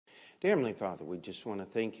Dear Heavenly Father, we just want to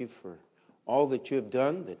thank you for all that you have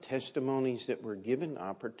done, the testimonies that were given,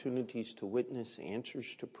 opportunities to witness,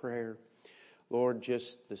 answers to prayer. Lord,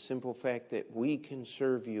 just the simple fact that we can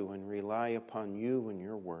serve you and rely upon you and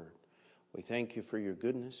your word. We thank you for your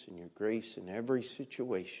goodness and your grace in every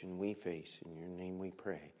situation we face. In your name we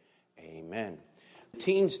pray. Amen.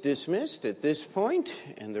 Teens dismissed at this point,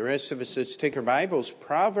 and the rest of us, let's take our Bibles.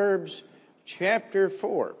 Proverbs chapter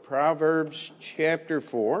 4. Proverbs chapter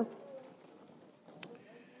 4.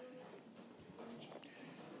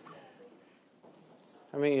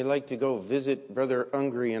 How many of you like to go visit Brother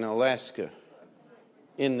Ungry in Alaska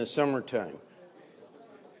in the summertime?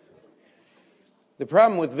 The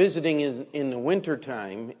problem with visiting in the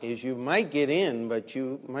wintertime is you might get in, but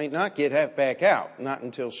you might not get back out, not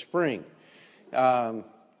until spring. When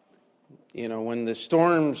the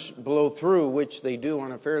storms blow through, which they do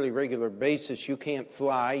on a fairly regular basis, you can't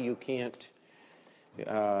fly, you can't,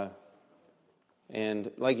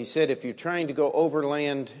 and like you said, if you're trying to go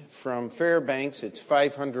overland from Fairbanks, it's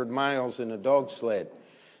 500 miles in a dog sled.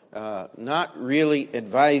 Not really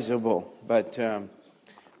advisable, but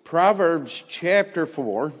Proverbs chapter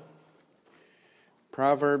 4,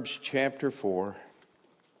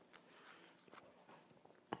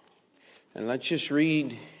 and let's just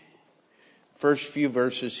read first few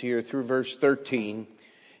verses here through verse 13.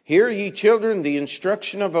 Hear, ye children, the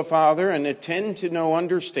instruction of a father, and attend to know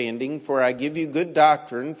understanding, for I give you good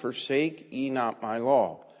doctrine, forsake ye not my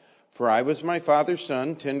law. For I was my father's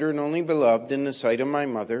son, tender and only beloved in the sight of my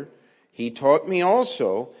mother. He taught me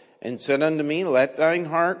also, and said unto me, let thine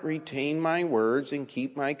heart retain my words, and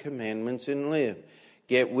keep my commandments, and live.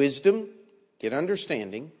 Get wisdom, get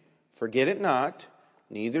understanding, forget it not,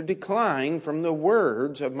 neither decline from the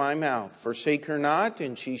words of my mouth. Forsake her not,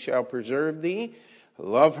 and she shall preserve thee.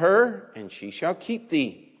 Love her, and she shall keep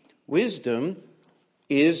thee. Wisdom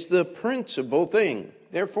is the principal thing.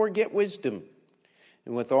 Therefore get wisdom.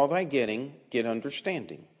 And with all thy getting, get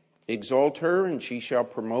understanding. Exalt her, and she shall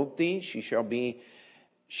promote thee. She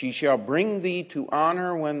shall bring thee to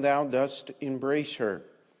honor when thou dost embrace her.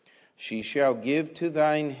 She shall give to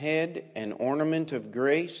thine head an ornament of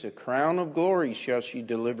grace, a crown of glory shall she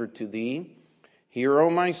deliver to thee. Hear, O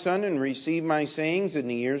my son, and receive my sayings, and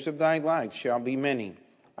the years of thy life shall be many.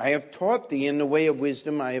 I have taught thee in the way of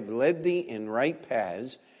wisdom, I have led thee in right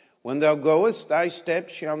paths. When thou goest, thy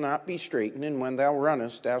steps shall not be straitened, and when thou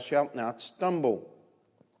runnest, thou shalt not stumble.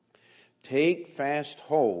 Take fast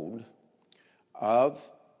hold of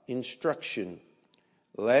instruction.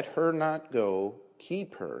 Let her not go,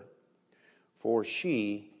 keep her, for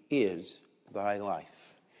she is thy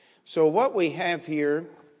life. So what we have here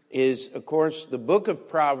is, of course, the book of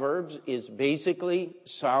Proverbs is basically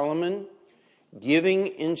Solomon giving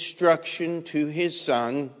instruction to his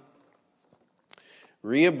son,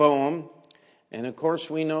 Rehoboam. And of course,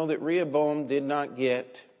 we know that Rehoboam did not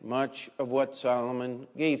get much of what Solomon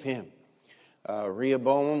gave him.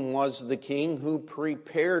 Rehoboam was the king who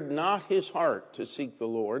prepared not his heart to seek the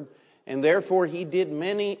Lord, and therefore he did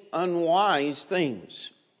many unwise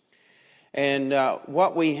things. And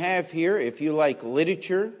what we have here, if you like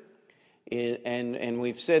literature, and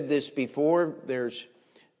we've said this before, there's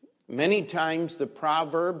many times the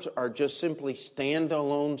Proverbs are just simply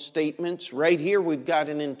standalone statements. Right here we've got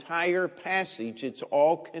an entire passage. It's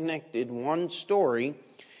all connected, one story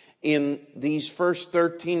in these first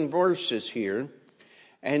 13 verses here.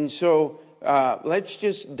 And so let's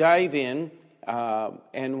just dive in.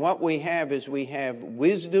 And what we have is we have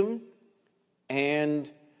wisdom and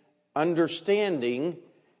understanding,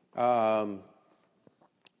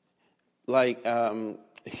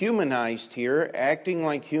 humanized here, acting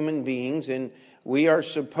like human beings, and we are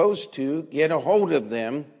supposed to get a hold of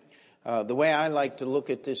them. The way I like to look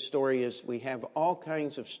at this story is we have all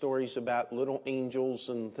kinds of stories about little angels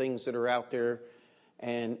and things that are out there,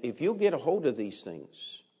 and if you'll get a hold of these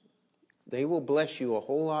things, they will bless you a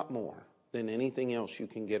whole lot more than anything else you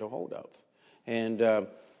can get a hold of. And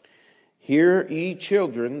hear, ye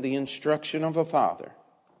children, the instruction of a father,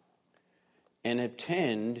 and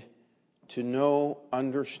attend to know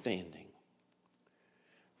understanding.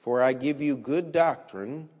 For I give you good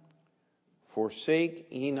doctrine, forsake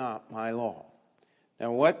ye not my law.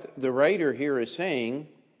 Now what the writer here is saying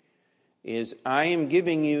is, I am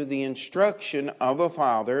giving you the instruction of a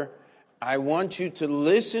father. I want you to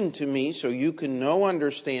listen to me so you can know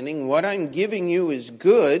understanding. What I'm giving you is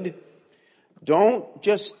good. Don't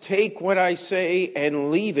just take what I say and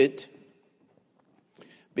leave it,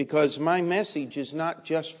 because my message is not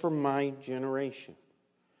just for my generation.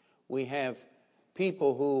 We have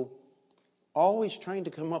people who always trying to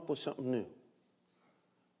come up with something new.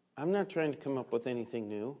 I'm not trying to come up with anything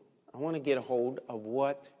new. I want to get a hold of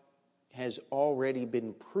what has already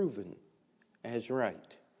been proven as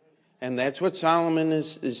right. And that's what Solomon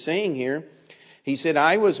is saying here. He said,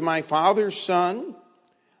 I was my father's son,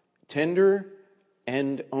 tender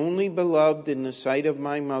and only beloved in the sight of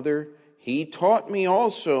my mother. He taught me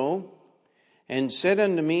also and said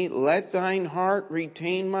unto me, let thine heart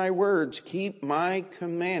retain my words, keep my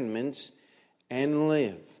commandments and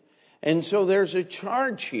live. And so there's a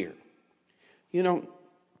charge here. You know,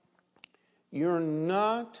 you're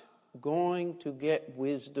not going to get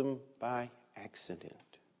wisdom by accident.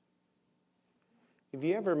 Have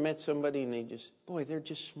you ever met somebody and they're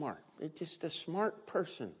just smart. They're just a smart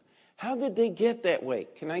person. How did they get that way?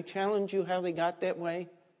 Can I challenge you how they got that way?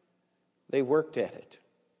 They worked at it.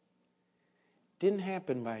 Didn't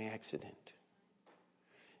happen by accident.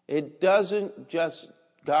 It doesn't just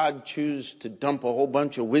God choose to dump a whole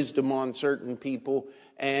bunch of wisdom on certain people,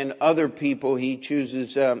 and other people he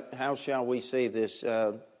chooses, how shall we say this,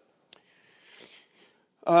 to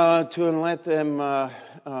let them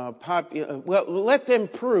let them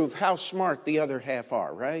prove how smart the other half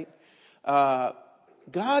are, right?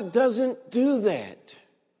 God doesn't do that.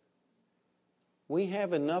 We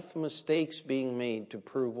have enough mistakes being made to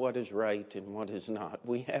prove what is right and what is not.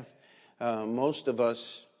 We have, most of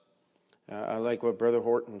us, I like what Brother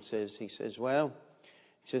Horton says. He says,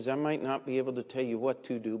 I might not be able to tell you what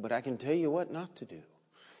to do, but I can tell you what not to do.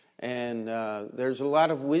 And there's a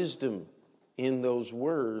lot of wisdom in those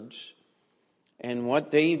words. And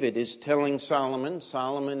what David is telling Solomon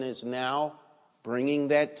is now bringing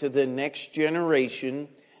that to the next generation.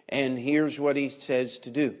 And here's what he says to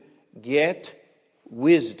do. Get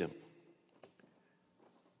wisdom.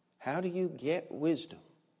 How do you get wisdom?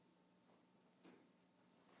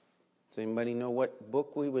 Does anybody know what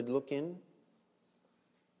book we would look in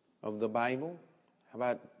of the Bible? How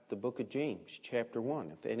about the book of James, chapter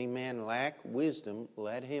 1? If any man lack wisdom,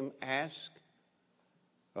 let him ask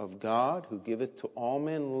of God, who giveth to all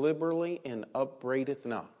men liberally and upbraideth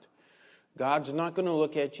not. God's not going to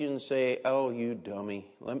look at you and say, oh, you dummy,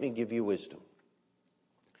 let me give you wisdom.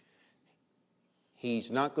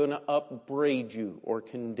 He's not going to upbraid you or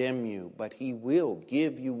condemn you, but he will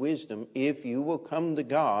give you wisdom if you will come to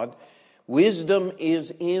God. Wisdom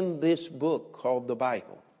is in this book called the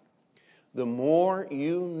Bible. The more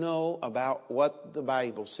you know about what the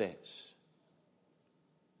Bible says,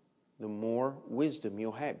 the more wisdom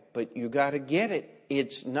you'll have. But you got to get it.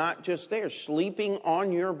 It's not just there. Sleeping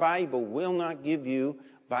on your Bible will not give you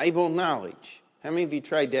Bible knowledge. How many of you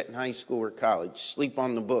tried that in high school or college? Sleep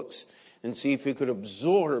on the books and see if you could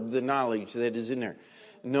absorb the knowledge that is in there.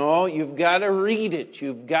 No, you've got to read it.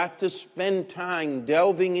 You've got to spend time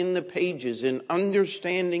delving in the pages and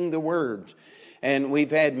understanding the words. And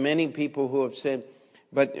we've had many people who have said,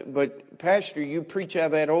 but Pastor, you preach out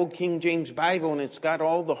of that old King James Bible and it's got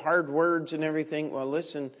all the hard words and everything. Well,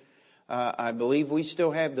 listen, I believe we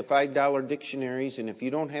still have the $5 dictionaries. And if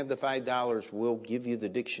you don't have the $5, we'll give you the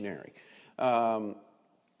dictionary.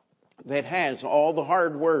 That has all the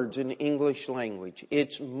hard words in the English language.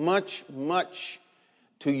 It's much, much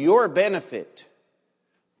to your benefit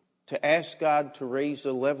to ask God to raise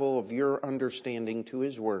the level of your understanding to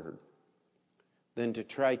His Word than to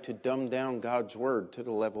try to dumb down God's Word to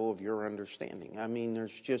the level of your understanding. I mean,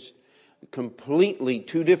 there's just completely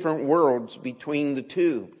two different worlds between the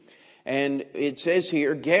two. And it says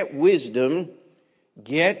here, get wisdom,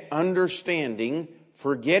 get understanding,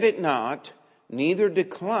 forget it not, neither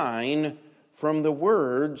decline from the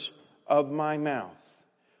words of my mouth.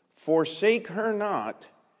 Forsake her not,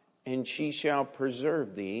 and she shall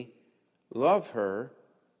preserve thee. Love her,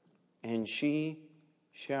 and she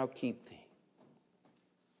shall keep thee.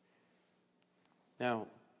 Now,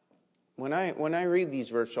 when I read these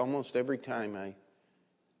verses, almost every time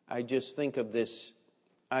I just think of this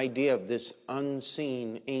idea of this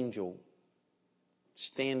unseen angel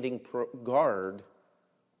standing guard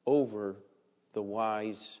over the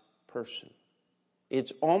wise person.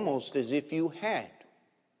 It's almost as if you had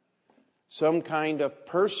some kind of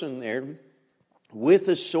person there with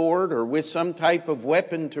a sword or with some type of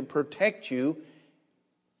weapon to protect you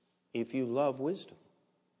if you love wisdom.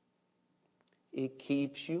 It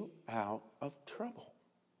keeps you out of trouble.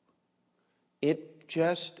 We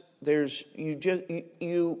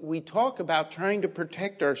talk about trying to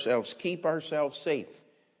protect ourselves, keep ourselves safe.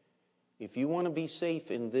 If you want to be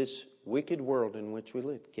safe in this wicked world in which we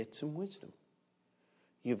live, get some wisdom.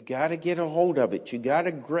 You've got to get a hold of it. You've got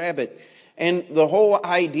to grab it. And the whole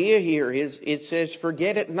idea here is, it says,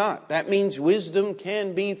 forget it not. That means wisdom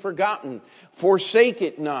can be forgotten. Forsake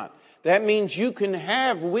it not. That means you can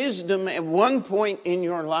have wisdom at one point in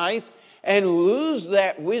your life, and lose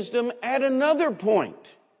that wisdom at another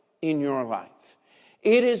point in your life.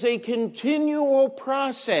 It is a continual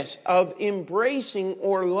process of embracing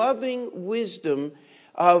or loving wisdom,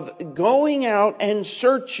 of going out and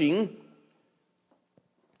searching.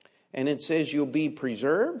 And it says you'll be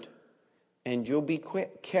preserved and you'll be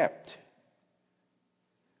kept.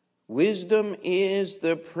 Wisdom is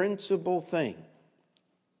the principal thing.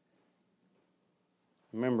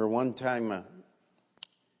 Remember one time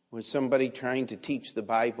was somebody trying to teach the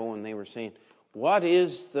Bible, and they were saying, what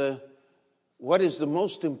is the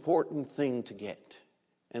most important thing to get?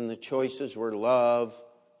 And the choices were love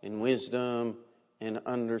and wisdom and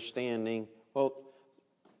understanding. Well,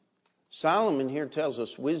 Solomon here tells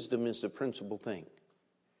us wisdom is the principal thing.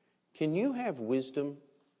 Can you have wisdom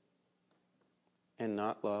and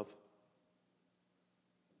not love?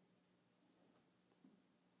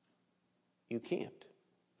 You can't.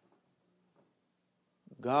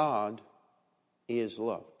 God is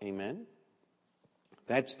love. Amen?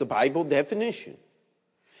 That's the Bible definition.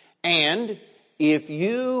 And if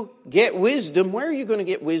you get wisdom, where are you going to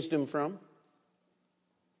get wisdom from?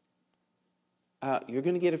 You're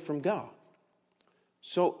going to get it from God.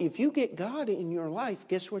 So if you get God in your life,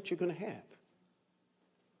 guess what you're going to have?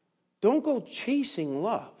 Don't go chasing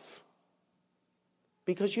love,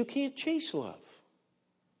 because you can't chase love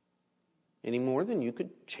any more than you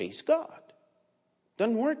could chase God.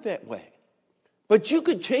 Doesn't work that way. But you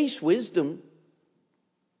could chase wisdom,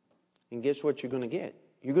 and guess what you're going to get?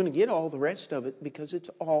 You're going to get all the rest of it, because it's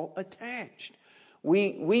all attached.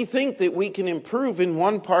 We think that we can improve in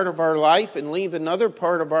one part of our life and leave another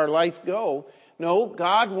part of our life go. No,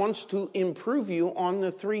 God wants to improve you on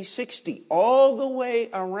the 360, all the way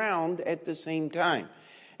around at the same time.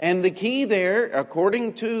 And the key there,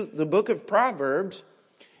 according to the book of Proverbs,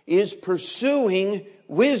 is pursuing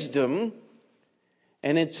wisdom.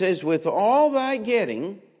 And it says, with all thy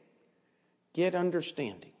getting, get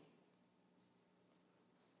understanding.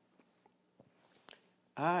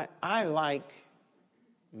 I like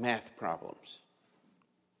math problems.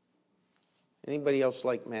 Anybody else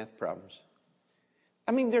like math problems?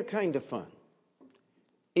 I mean, they're kind of fun,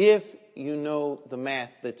 if you know the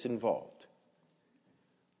math that's involved.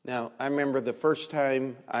 Now, I remember the first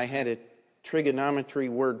time I had a trigonometry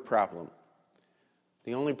word problem.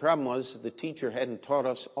 The only problem was the teacher hadn't taught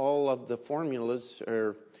us all of the formulas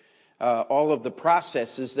or all of the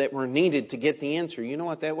processes that were needed to get the answer. You know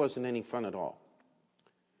what? That wasn't any fun at all.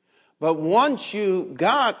 But once you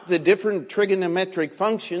got the different trigonometric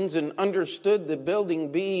functions and understood the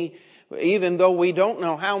building B, even though we don't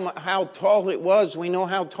know how tall it was, we know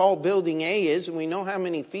how tall building A is, and we know how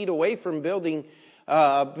many feet away from building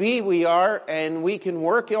B we are, and we can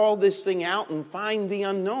work all this thing out and find the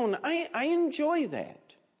unknown. I enjoy that.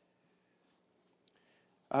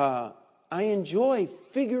 I enjoy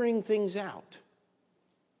figuring things out.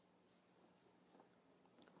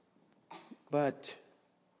 But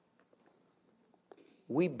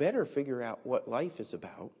we better figure out what life is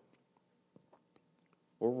about,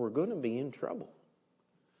 or we're going to be in trouble.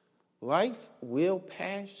 Life will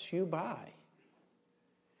pass you by,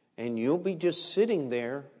 and you'll be just sitting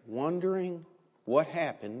there wondering what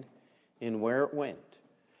happened and where it went.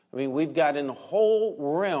 I mean, we've got a whole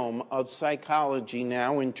realm of psychology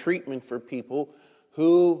now in treatment for people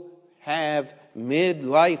who have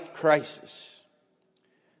midlife crisis.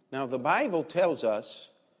 Now, the Bible tells us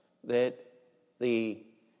that the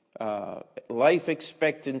life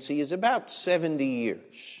expectancy is about 70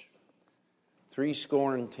 years,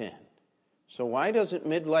 70. So why doesn't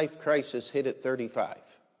midlife crisis hit at 35?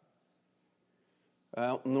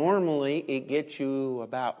 Well, normally it gets you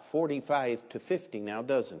about 45 to 50 now,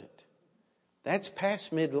 doesn't it? That's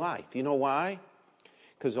past midlife. You know why?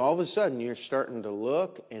 Because all of a sudden you're starting to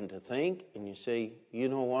look and to think, and you say, you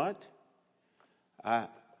know what?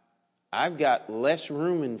 I've got less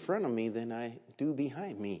room in front of me than I do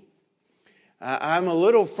behind me. I'm a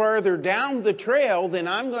little further down the trail than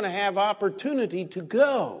I'm going to have opportunity to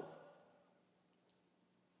go.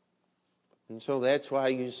 And so that's why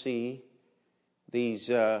you see these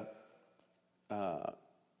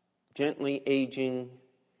gently aging,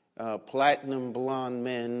 platinum blonde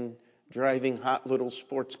men driving hot little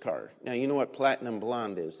sports cars. Now, you know what platinum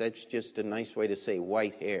blonde is. That's just a nice way to say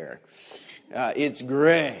white hair. It's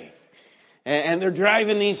gray. And they're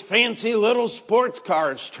driving these fancy little sports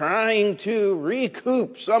cars trying to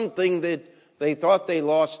recoup something that they thought they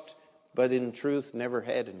lost, but in truth never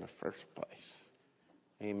had in the first place.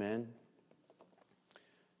 Amen.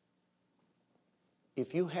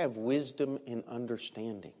 If you have wisdom and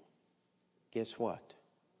understanding, guess what?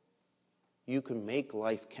 You can make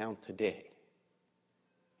life count today.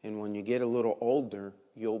 And when you get a little older,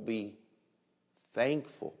 you'll be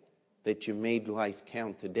thankful that you made life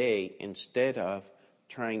count today instead of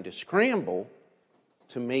trying to scramble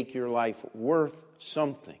to make your life worth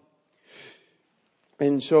something.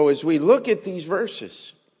 And so as we look at these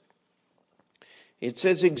verses, it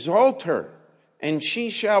says, exalt her, and she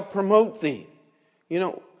shall promote thee. You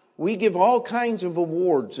know, we give all kinds of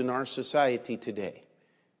awards in our society today,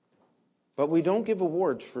 but we don't give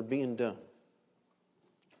awards for being dumb.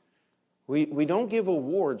 We don't give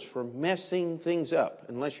awards for messing things up,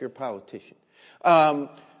 unless you're a politician.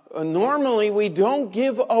 Normally, we don't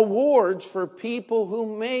give awards for people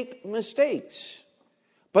who make mistakes.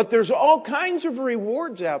 But there's all kinds of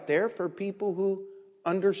rewards out there for people who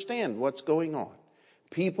understand what's going on.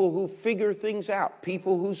 People who figure things out.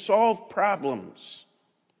 People who solve problems.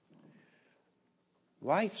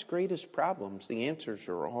 Life's greatest problems, the answers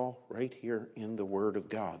are all right here in the Word of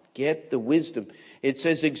God. Get the wisdom. It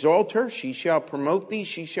says, exalt her, she shall promote thee,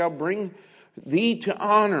 she shall bring thee to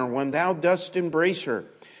honor when thou dost embrace her.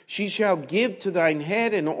 She shall give to thine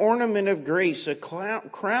head an ornament of grace, a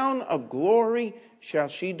crown of glory shall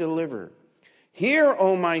she deliver. Hear,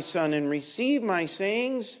 O my son, and receive my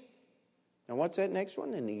sayings. Now what's that next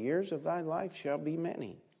one? And the years of thy life shall be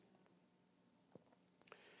many.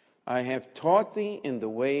 I have taught thee in the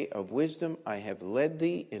way of wisdom. I have led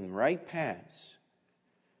thee in right paths.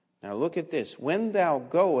 Now look at this. When thou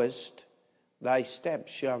goest, thy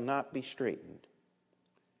steps shall not be straitened.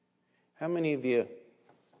 How many of you,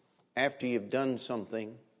 after you've done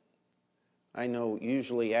something, I know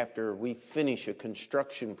usually after we finish a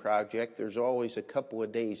construction project, there's always a couple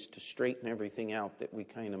of days to straighten everything out that we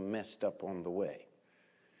kind of messed up on the way.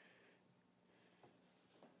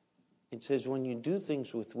 It says when you do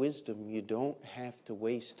things with wisdom, you don't have to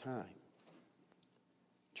waste time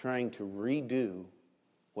trying to redo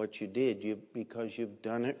what you did because you've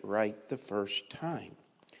done it right the first time.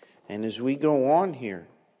 And as we go on here,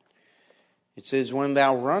 it says, when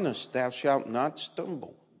thou runnest, thou shalt not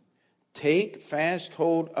stumble. Take fast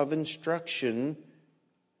hold of instruction.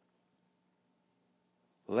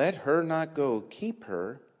 Let her not go. Keep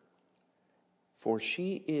her, for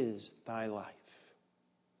she is thy life.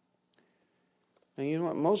 Now, you know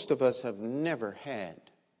what? Most of us have never had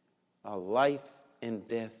a life and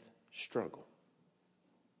death struggle.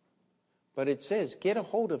 But it says, get a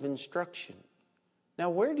hold of instruction. Now,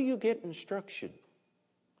 where do you get instruction?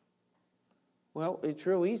 Well, it's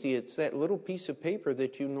real easy. It's that little piece of paper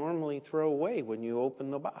that you normally throw away when you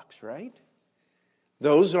open the box, right?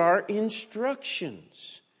 Those are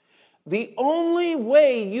instructions. The only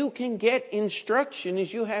way you can get instruction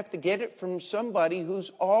is you have to get it from somebody who's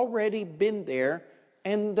already been there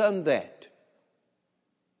and done that.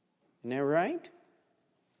 Isn't that right?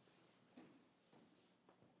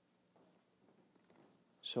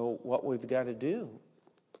 So what we've got to do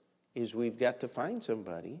is we've got to find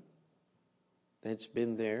somebody that's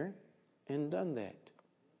been there and done that.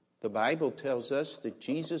 The Bible tells us that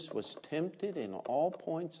Jesus was tempted in all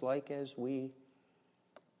points like as we,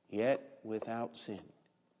 yet without sin.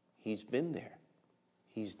 He's been there.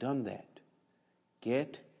 He's done that.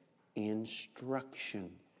 Get instruction.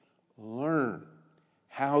 Learn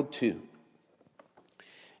how to.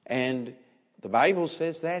 And the Bible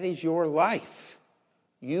says that is your life.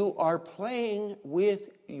 You are playing with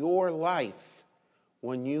your life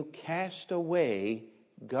when you cast away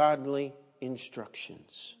godly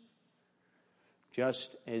instructions.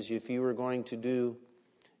 Just as if you were going to do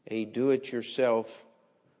a do-it-yourself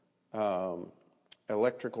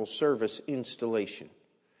electrical service installation.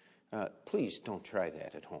 Please don't try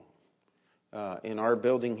that at home. In our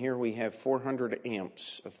building here, we have 400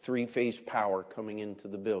 amps of three-phase power coming into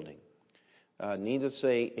the building. Needless to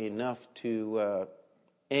say, enough to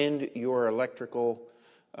end your electrical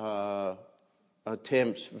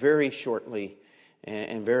attempts very shortly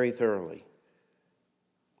and very thoroughly.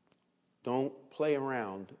 Don't play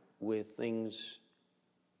around with things.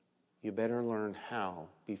 You better learn how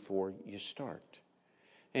before you start.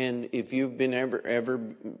 And if you've been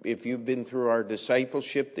if you've been through our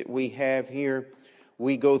discipleship that we have here,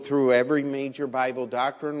 we go through every major Bible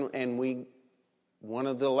doctrine, and one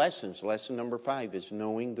of the lessons, lesson number 5, is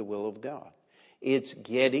knowing the will of God. It's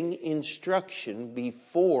getting instruction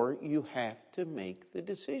before you have to make the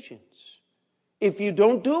decisions. If you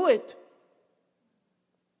don't do it,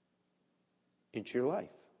 it's your life.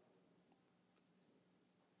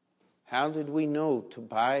 How did we know to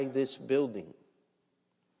buy this building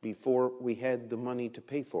before we had the money to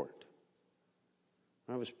pay for it?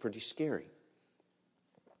 That was pretty scary.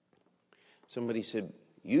 Somebody said,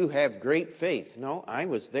 "You have great faith." No, I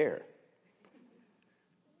was there.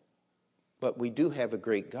 But we do have a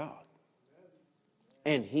great God.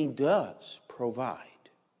 And He does provide.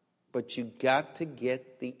 But you got to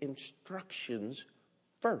get the instructions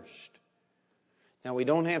first. Now, we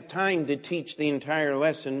don't have time to teach the entire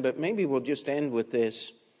lesson, but maybe we'll just end with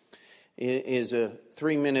this. It is a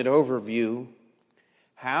 3-minute overview.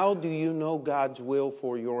 How do you know God's will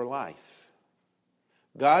for your life?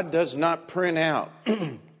 God does not print out.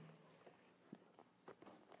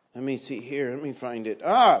 Let me see here. Let me find it.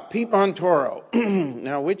 Pete Montoro.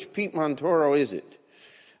 Now, which Pete Montoro is it?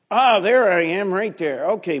 There I am right there.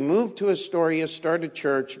 Okay, move to Astoria, start a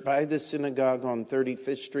church, buy the synagogue on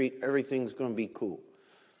 35th Street. Everything's going to be cool.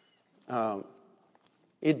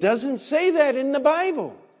 It doesn't say that in the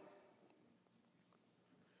Bible.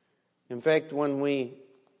 In fact, when we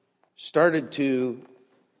started to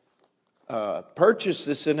purchase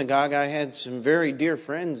the synagogue, I had some very dear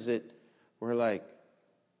friends that were like,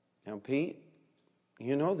 now, Pete,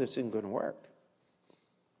 you know this isn't going to work.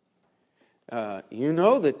 You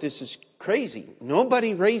know that this is crazy.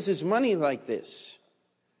 Nobody raises money like this.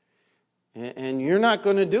 And you're not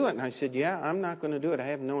going to do it. And I said, yeah, I'm not going to do it. I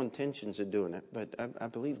have no intentions of doing it. But I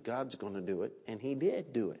believe God's going to do it. And He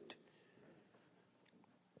did do it.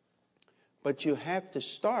 But you have to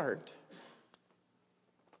start.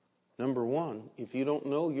 Number one, if you don't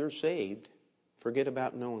know you're saved, forget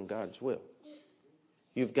about knowing God's will.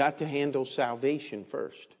 You've got to handle salvation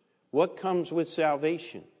first. What comes with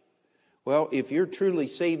salvation? Well, if you're truly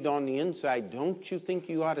saved on the inside, don't you think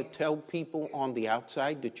you ought to tell people on the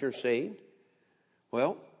outside that you're saved?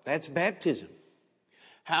 Well, that's baptism.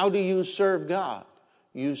 How do you serve God?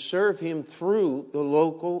 You serve Him through the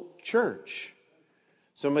local church.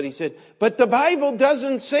 Somebody said, but the Bible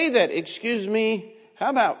doesn't say that. Excuse me, how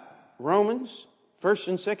about Romans, 1st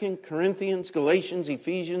and 2nd Corinthians, Galatians,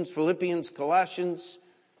 Ephesians, Philippians, Colossians?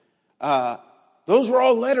 Those were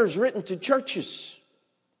all letters written to churches.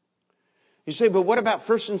 You say, but what about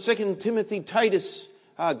 1st and 2nd Timothy, Titus?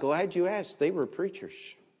 Glad you asked. They were preachers.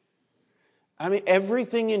 I mean,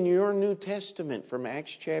 everything in your New Testament from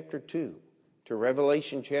Acts chapter 2 to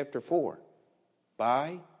Revelation chapter 4,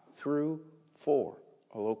 by, through, for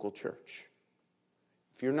a local church.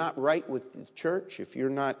 If you're not right with the church, if you're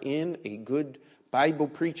not in a good Bible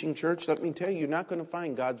preaching church, let me tell you, you're not going to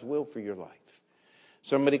find God's will for your life.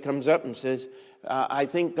 Somebody comes up and says, I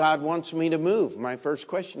think God wants me to move. My first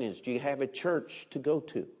question is, do you have a church to go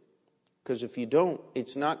to? Because if you don't,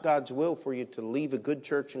 it's not God's will for you to leave a good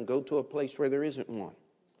church and go to a place where there isn't one.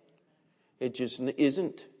 It just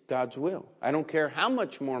isn't God's will. I don't care how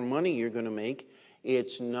much more money you're going to make.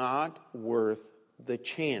 It's not worth the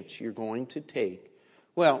chance you're going to take.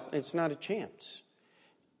 Well, it's not a chance.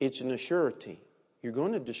 It's an assurity. You're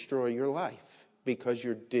going to destroy your life because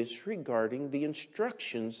you're disregarding the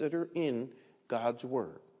instructions that are in God's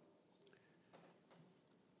Word.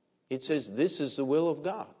 It says, this is the will of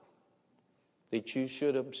God, that you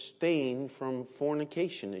should abstain from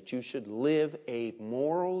fornication, that you should live a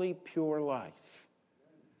morally pure life.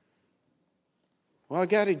 Well, I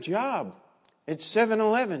got a job at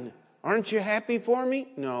 7-Eleven. Aren't you happy for me?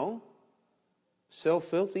 No. Sell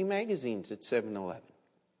filthy magazines at 7-Eleven.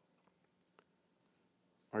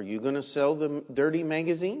 Are you going to sell the dirty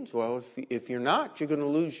magazines? Well, if you're not, you're going to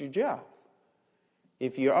lose your job.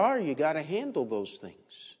 If you are, you got to handle those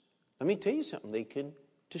things. Let me tell you something. They can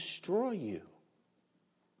destroy you.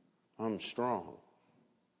 I'm strong.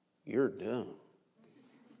 You're dumb.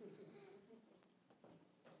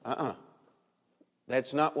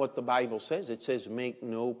 That's not what the Bible says. It says make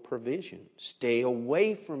no provision. Stay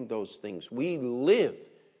away from those things. We live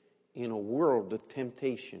in a world of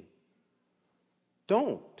temptation.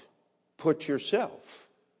 Don't put yourself.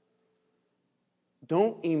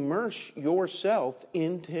 Don't immerse yourself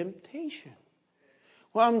in temptation.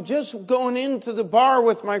 Well, I'm just going into the bar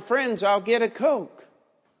with my friends. I'll get a Coke.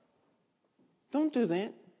 Don't do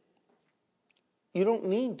that. You don't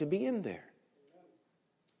need to be in there.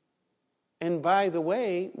 And by the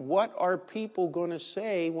way, what are people going to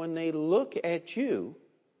say when they look at you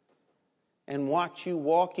and watch you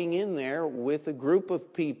walking in there with a group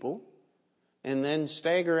of people and then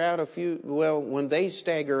stagger out a few? Well, when they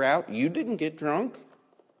stagger out, you didn't get drunk.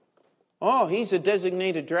 Oh, he's a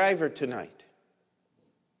designated driver tonight.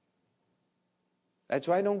 That's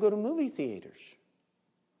why I don't go to movie theaters.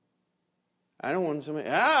 I don't want somebody,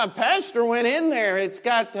 pastor went in there. It's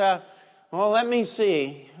got, well, let me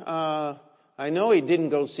see. I know he didn't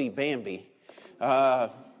go see Bambi.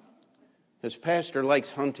 His pastor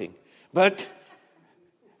likes hunting. But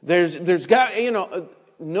there's got,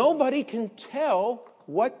 nobody can tell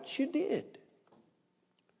what you did.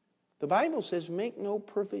 The Bible says make no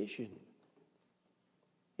provision.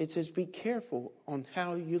 It says be careful on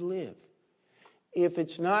how you live. If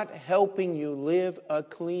it's not helping you live a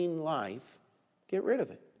clean life, get rid of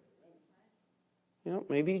it. You know,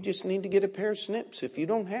 maybe you just need to get a pair of snips. If you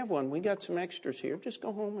don't have one, we got some extras here. Just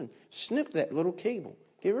go home and snip that little cable.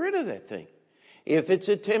 Get rid of that thing. If it's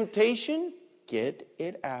a temptation, get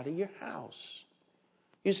it out of your house.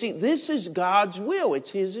 You see, this is God's will. It's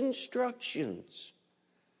His instructions.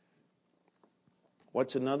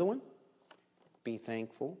 What's another one? Be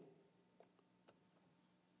thankful.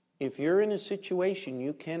 If you're in a situation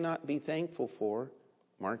you cannot be thankful for,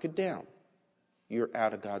 mark it down. You're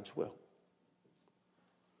out of God's will.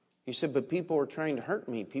 You said, but people are trying to hurt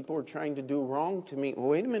me. People are trying to do wrong to me. Well,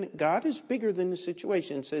 wait a minute. God is bigger than the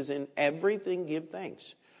situation. It says, in everything give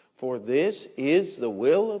thanks. For this is the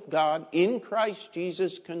will of God in Christ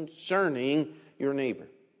Jesus concerning your neighbor.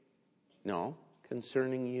 No,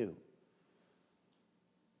 concerning you.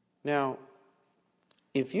 Now,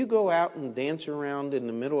 if you go out and dance around in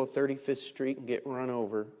the middle of 35th Street and get run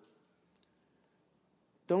over,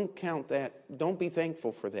 don't count that. Don't be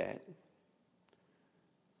thankful for that.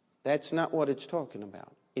 That's not what it's talking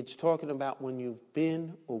about. It's talking about when you've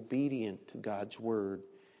been obedient to God's word.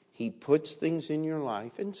 He puts things in your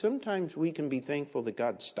life, and sometimes we can be thankful that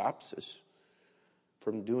God stops us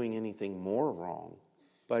from doing anything more wrong.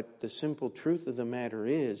 But the simple truth of the matter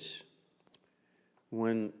is,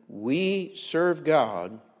 when we serve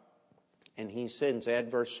God and He sends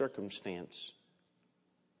adverse circumstance,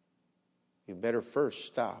 you better first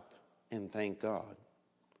stop and thank God,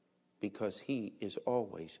 because He is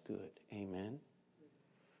always good. Amen.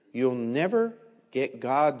 You'll never get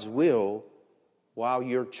God's will while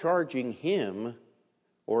you're charging Him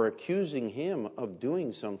or accusing Him of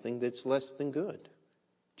doing something that's less than good.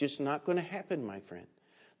 Just not going to happen, my friend.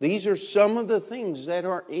 These are some of the things that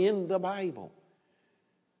are in the Bible.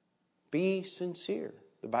 Be sincere.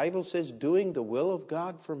 The Bible says doing the will of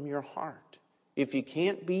God from your heart. If you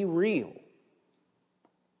can't be real,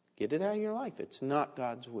 get it out of your life. It's not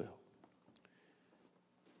God's will.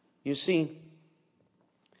 You see,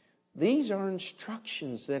 these are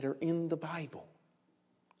instructions that are in the Bible.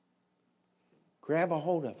 Grab a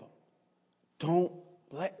hold of them. Don't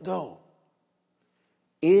let go.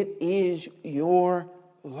 It is your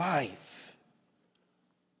life.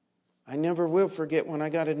 I never will forget when I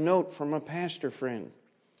got a note from a pastor friend.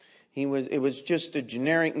 It was just a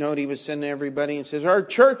generic note he was sending to everybody, and says, our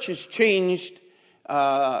church has changed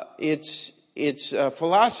its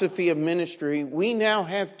philosophy of ministry. We now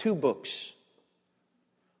have 2 books.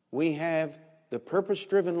 We have The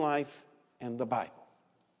Purpose-Driven Life and the Bible.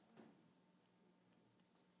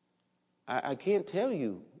 I can't tell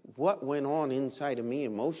you what went on inside of me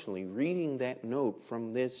emotionally reading that note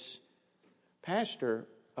from this pastor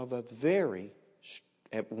of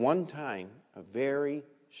at one time, a very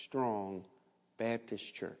strong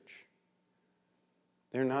Baptist church.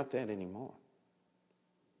 They're not that anymore.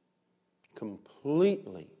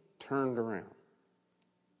 Completely turned around.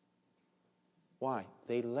 Why?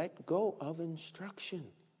 They let go of instruction.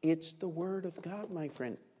 It's the Word of God, my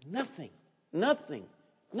friend. Nothing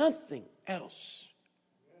else.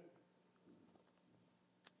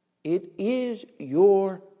 It is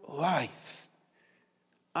your life.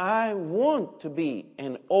 I want to be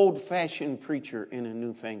an old-fashioned preacher in a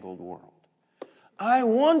newfangled world. I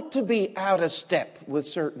want to be out of step with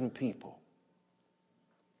certain people.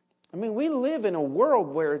 I mean, we live in a world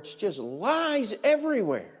where it's just lies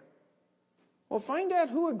everywhere. Well, find out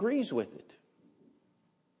who agrees with it.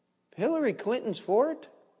 If Hillary Clinton's for it,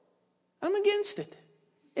 I'm against it.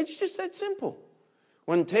 It's just that simple.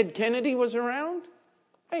 When Ted Kennedy was around,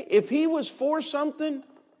 hey, if he was for something,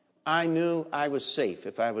 I knew I was safe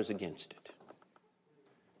if I was against it.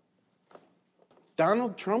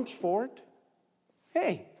 Donald Trump's for it.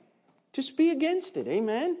 Hey, just be against it,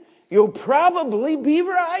 amen? You'll probably be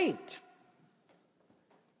right.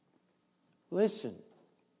 Listen,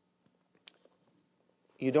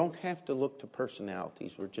 you don't have to look to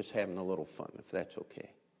personalities. We're just having a little fun, if that's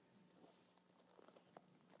okay.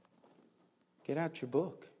 Get out your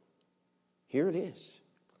book. Here it is.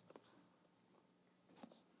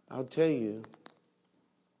 I'll tell you,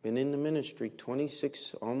 been in the ministry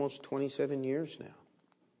 26, almost 27 years now.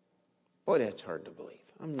 Boy, that's hard to believe.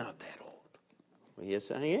 I'm not that old. Well,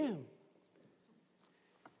 yes, I am.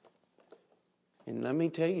 And let me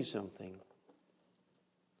tell you something.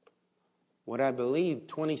 What I believed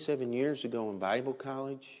 27 years ago in Bible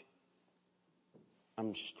college,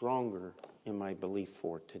 I'm stronger in my belief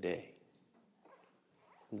for today.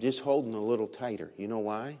 I'm just holding a little tighter. You know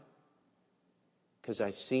why? Because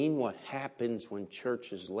I've seen what happens when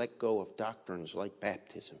churches let go of doctrines like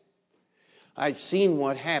baptism. I've seen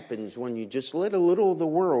what happens when you just let a little of the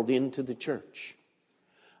world into the church.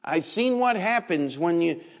 I've seen what happens when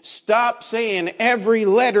you stop saying every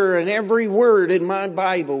letter and every word in my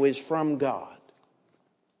Bible is from God.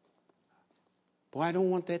 Boy, I don't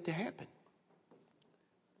want that to happen.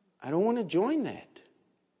 I don't want to join that.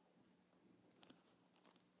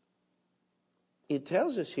 It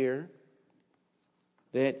tells us here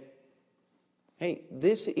that, hey,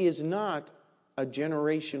 this is not a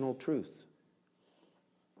generational truth.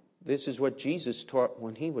 This is what Jesus taught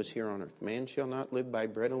when he was here on earth. Man shall not live by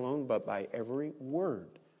bread alone, but by every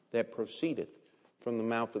word that proceedeth from the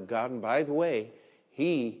mouth of God. And by the way,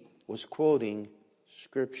 he was quoting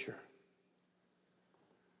Scripture.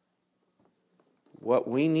 What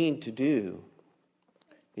we need to do,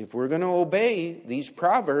 if we're going to obey these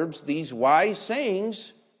proverbs, these wise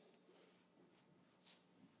sayings,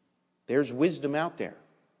 there's wisdom out there.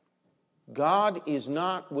 God is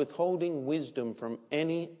not withholding wisdom from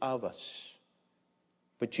any of us.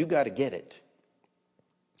 But you got to get it.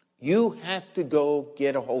 You have to go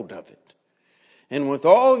get a hold of it. And with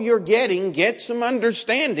all you're getting, get some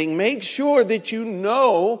understanding. Make sure that you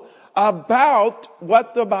know about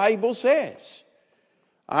what the Bible says.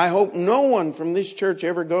 I hope no one from this church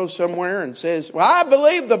ever goes somewhere and says, well, I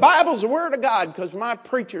believe the Bible's the Word of God because my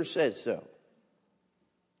preacher says so.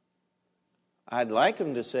 I'd like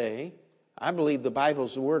him to say, I believe the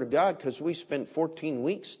Bible's the Word of God because we spent 14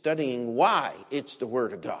 weeks studying why it's the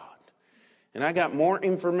Word of God. And I got more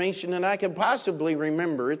information than I could possibly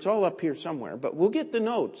remember. It's all up here somewhere, but we'll get the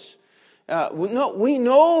notes. We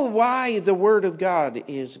know why the Word of God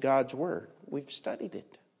is God's Word. We've studied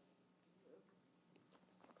it.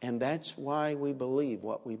 And that's why we believe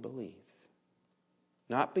what we believe.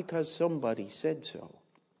 Not because somebody said so,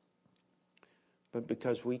 but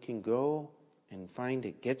because we can go and find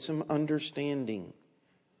it. Get some understanding.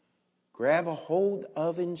 Grab a hold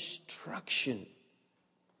of instruction.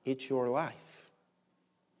 It's your life.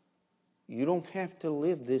 You don't have to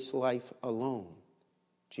live this life alone.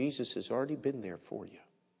 Jesus has already been there for you.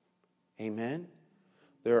 Amen?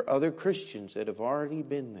 There are other Christians that have already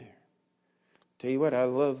been there. Tell you what, I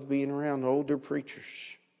love being around older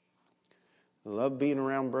preachers. I love being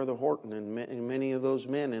around Brother Horton and many of those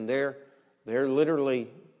men. And they're literally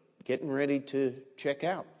getting ready to check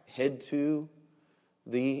out, head into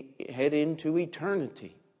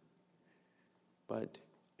eternity. But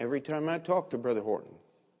every time I talk to Brother Horton,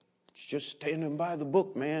 it's just standing by the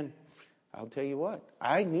book, man. I'll tell you what,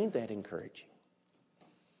 I need that encouraging.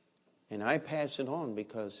 And I pass it on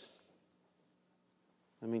because,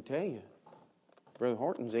 let me tell you, Brother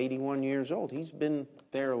Horton's 81 years old. He's been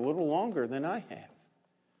there a little longer than I have.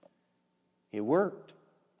 It worked.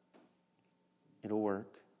 It'll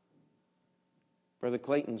work. Brother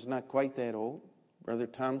Clayton's not quite that old. Brother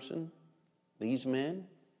Thompson, these men.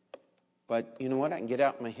 But you know what? I can get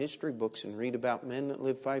out my history books and read about men that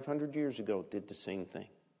lived 500 years ago, did the same thing.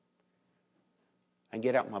 I can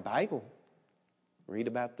get out my Bible, read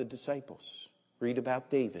about the disciples, read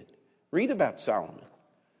about David, read about Solomon.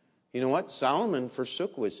 You know what? Solomon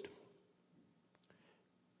forsook wisdom.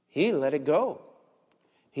 He let it go.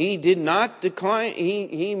 He did not decline.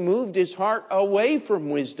 He moved his heart away from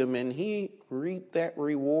wisdom, and he reaped that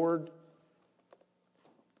reward,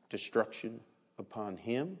 destruction upon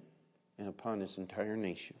him and upon his entire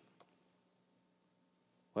nation.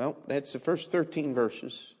 Well, that's the first 13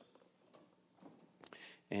 verses.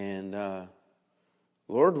 And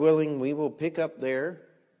Lord willing, we will pick up there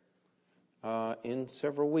in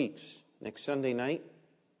several weeks. Next Sunday night,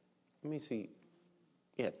 let me see.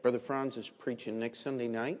 Yeah, Brother Franz is preaching next Sunday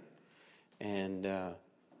night. And I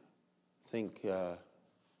think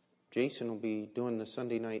Jason will be doing the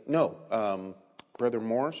Sunday night. No, Brother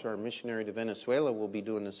Morris, our missionary to Venezuela, will be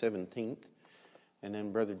doing the 17th. And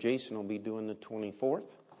then Brother Jason will be doing the 24th.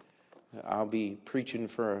 I'll be preaching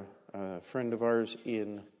for a friend of ours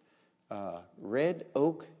in Red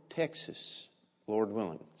Oak, Texas, Lord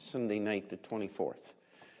willing, Sunday night the 24th.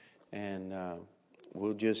 And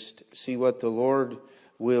we'll just see what the Lord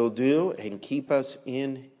will do and keep us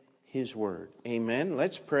in His Word. Amen.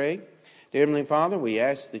 Let's pray. Dear Heavenly Father, we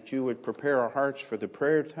ask that you would prepare our hearts for the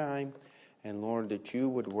prayer time. And Lord, that you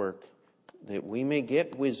would work, that we may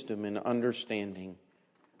get wisdom and understanding.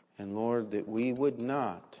 And Lord, that we would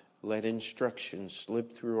not let instruction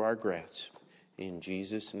slip through our grasp. In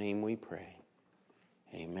Jesus' name we pray.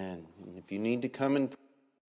 Amen. And if you need to come and